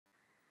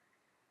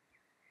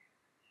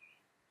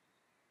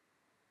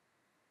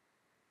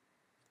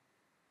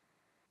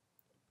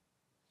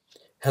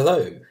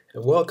Hello,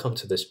 and welcome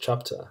to this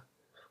chapter.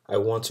 I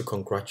want to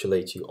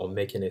congratulate you on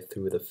making it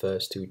through the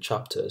first two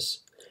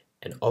chapters,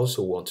 and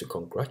also want to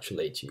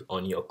congratulate you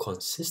on your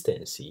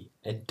consistency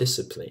and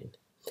discipline.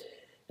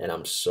 And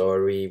I'm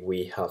sorry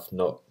we have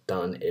not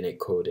done any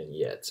coding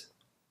yet,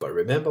 but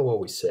remember what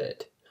we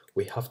said.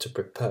 We have to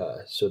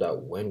prepare so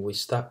that when we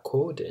start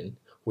coding,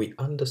 we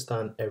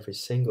understand every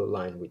single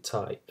line we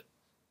type.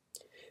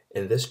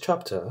 In this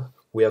chapter,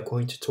 we are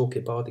going to talk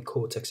about the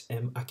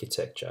Cortex-M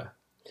architecture.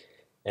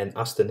 And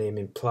as the name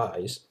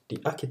implies, the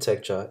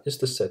architecture is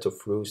the set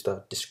of rules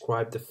that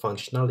describe the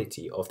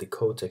functionality of the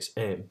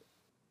Cortex-M.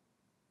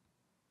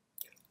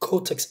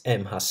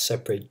 Cortex-M has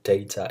separate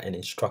data and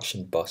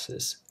instruction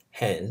buses,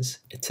 hence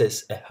it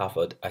is a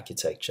Harvard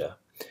architecture.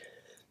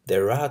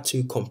 There are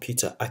two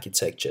computer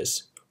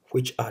architectures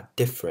which are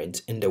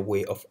different in the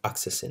way of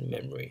accessing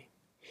memory.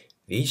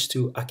 These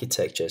two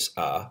architectures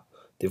are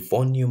the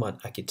von Neumann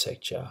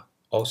architecture,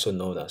 also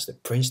known as the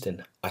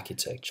Princeton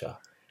architecture,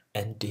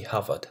 and the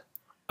Harvard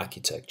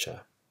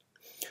architecture.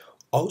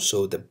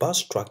 Also, the bus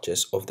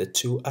structures of the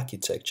two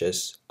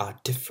architectures are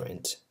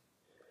different.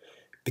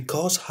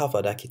 Because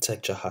Harvard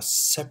architecture has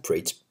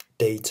separate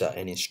data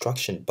and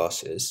instruction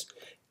buses,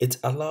 it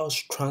allows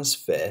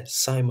transfer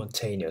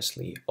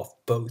simultaneously of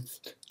both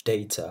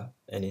data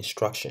and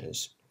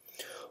instructions.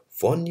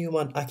 Von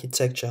Neumann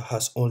architecture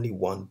has only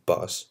one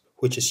bus,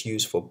 which is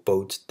used for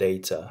both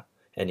data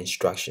and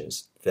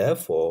instructions.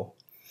 Therefore,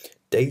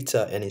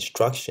 data and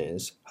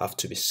instructions have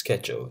to be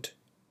scheduled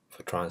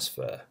for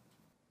transfer.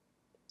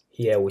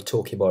 Here we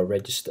talk about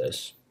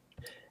registers.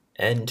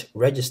 And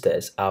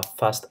registers are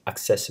fast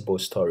accessible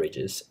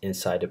storages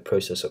inside the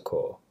processor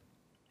core.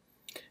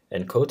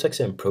 And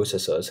Cortex-M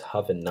processors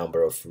have a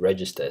number of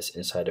registers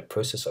inside the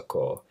processor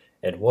core,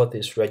 and what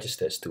these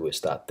registers do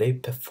is that they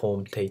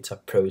perform data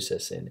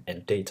processing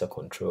and data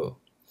control.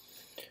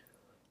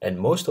 And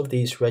most of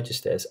these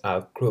registers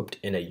are grouped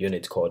in a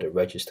unit called a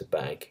register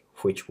bank,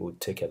 which we'll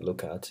take a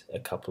look at a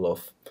couple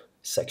of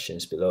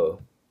sections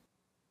below.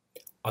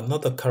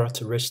 Another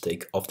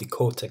characteristic of the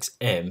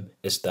Cortex-M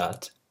is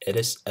that it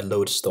is a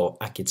LoadStore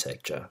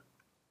architecture.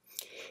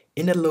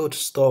 In a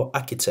LoadStore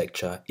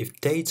architecture,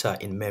 if data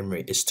in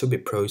memory is to be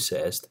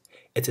processed,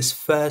 it is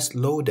first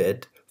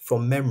loaded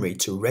from memory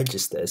to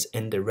registers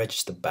in the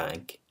register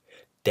bank,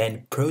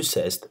 then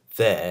processed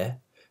there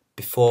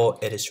before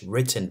it is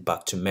written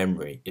back to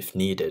memory if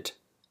needed.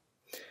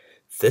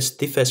 This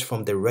differs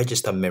from the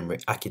register memory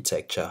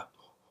architecture,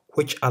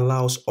 which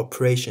allows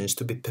operations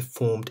to be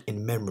performed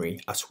in memory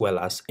as well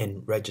as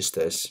in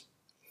registers.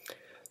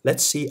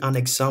 Let's see an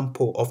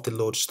example of the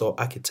LoadStore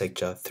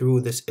architecture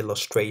through this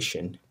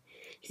illustration.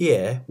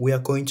 Here, we are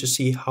going to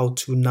see how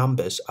two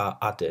numbers are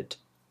added.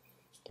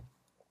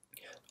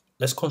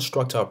 Let's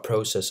construct our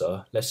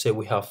processor. Let's say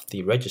we have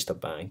the register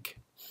bank,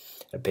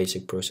 a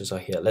basic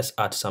processor here. Let's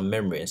add some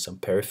memory and some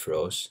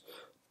peripherals,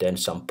 then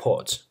some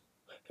ports,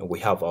 and we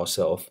have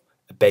ourselves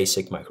a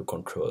basic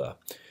microcontroller.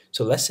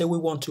 So let's say we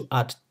want to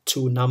add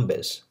two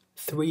numbers,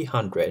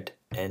 300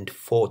 and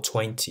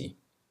 420.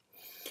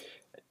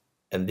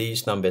 And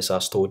these numbers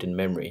are stored in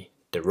memory,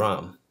 the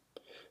RAM.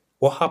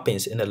 What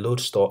happens in a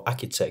LoadStore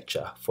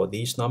architecture for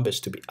these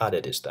numbers to be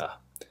added is that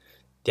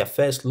they are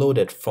first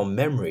loaded from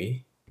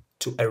memory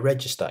to a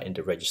register in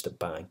the register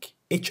bank.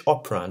 Each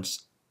operand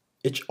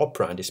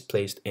is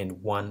placed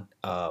in one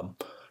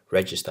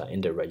register in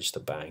the register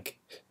bank.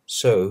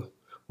 So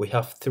we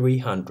have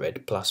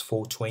 300 plus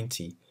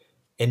 420.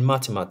 In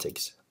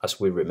mathematics, as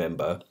we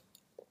remember,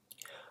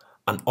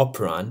 an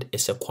operand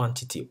is a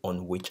quantity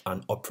on which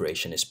an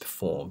operation is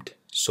performed.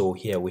 So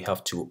here we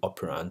have two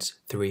operands.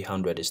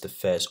 300 is the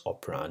first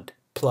operand,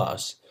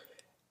 plus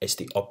is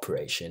the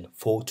operation.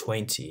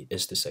 420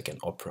 is the second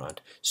operand.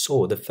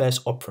 So the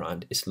first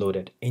operand is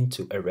loaded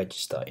into a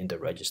register in the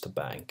register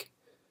bank,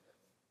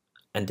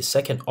 and the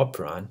second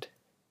operand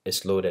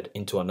is loaded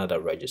into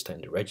another register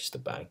in the register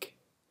bank.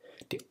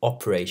 The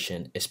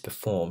operation is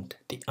performed,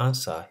 the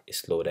answer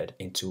is loaded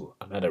into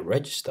another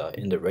register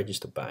in the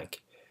register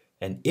bank,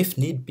 and if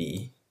need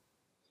be,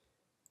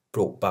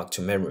 brought back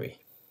to memory.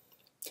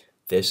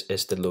 This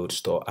is the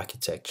LoadStore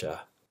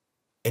architecture.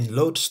 In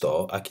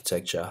LoadStore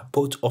architecture,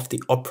 both of the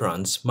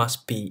operands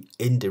must be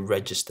in the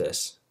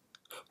registers,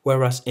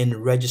 whereas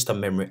in register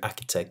memory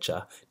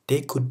architecture,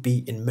 they could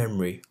be in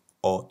memory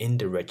or in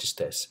the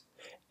registers.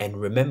 And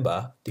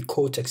remember, the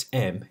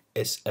Cortex-M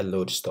is a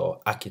LoadStore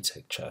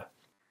architecture.